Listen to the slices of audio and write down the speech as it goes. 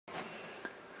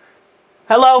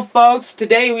Hello folks,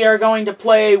 today we are going to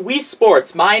play Wii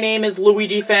Sports. My name is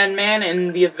LuigiFan Man,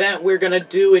 and the event we're going to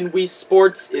do in Wii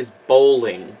Sports is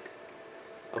bowling.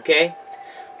 Okay?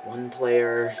 One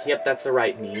player, yep, that's the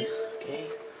right me. Okay?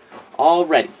 All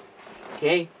ready.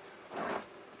 Okay?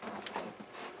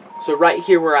 So right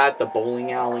here we're at the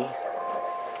bowling alley.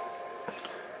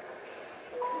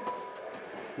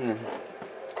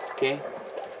 Okay?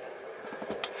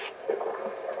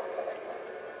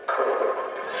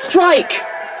 Strike!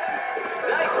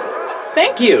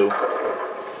 Thank you!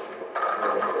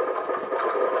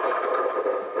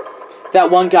 That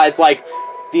one guy's like,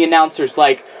 the announcer's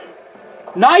like,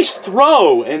 nice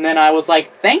throw! And then I was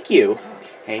like, thank you.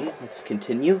 Okay, let's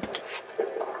continue.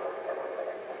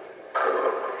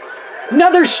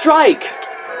 Another strike!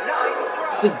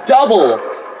 It's a double!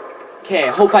 Okay,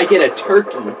 I hope I get a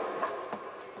turkey.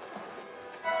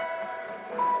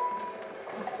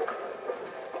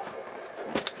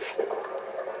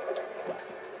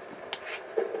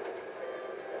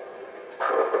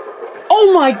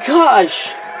 Oh my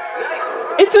gosh!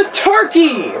 It's a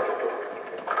turkey!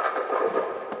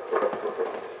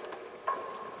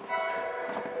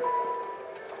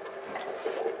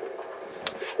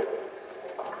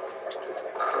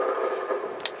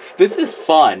 This is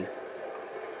fun.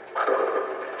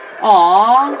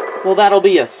 Aww. Well, that'll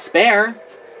be a spare.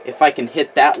 If I can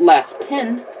hit that last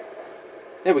pin.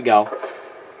 There we go.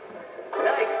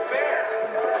 Nice spare.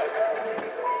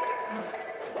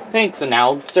 Thanks,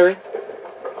 announcer.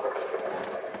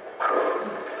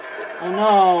 Oh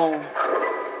no.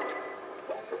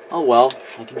 Oh well,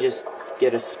 I can just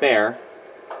get a spare.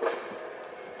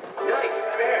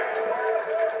 Nice spare.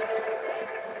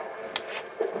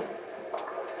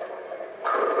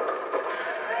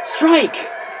 Strike!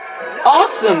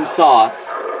 Awesome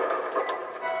sauce!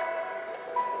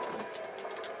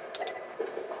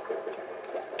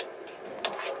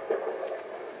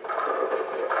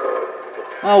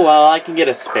 Oh well, I can get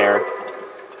a spare.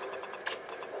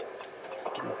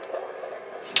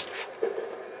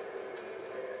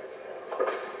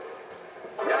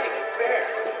 Nice spare.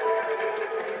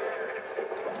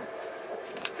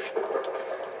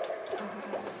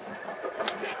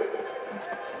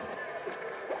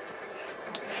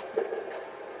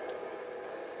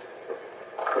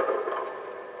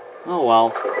 Oh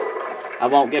well. I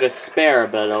won't get a spare,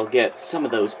 but I'll get some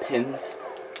of those pins.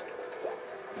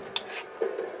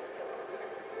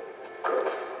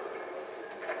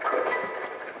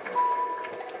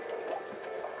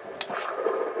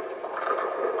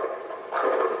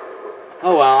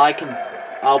 Oh well,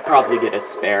 I'll probably get a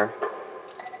spare.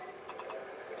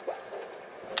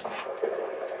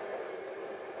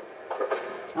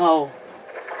 Oh.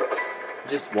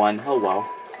 Just one, oh well.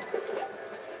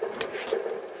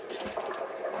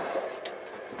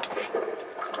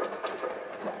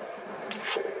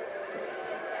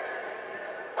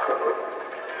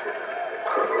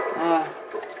 I'll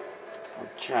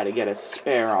try to get a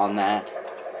spare on that.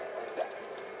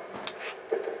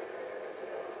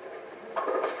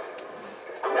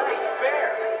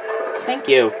 Thank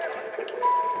you.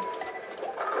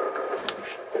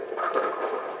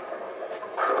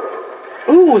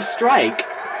 Ooh, a strike.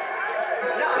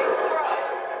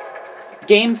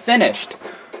 Game finished.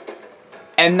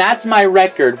 And that's my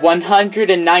record,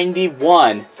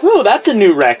 191. Ooh, that's a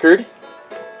new record.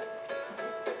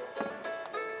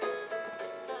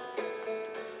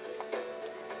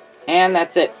 And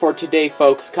that's it for today,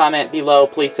 folks. Comment below,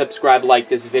 please subscribe, like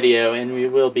this video, and we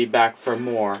will be back for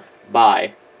more.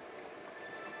 Bye.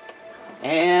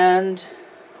 And,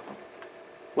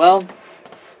 well,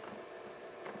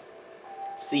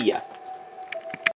 see ya.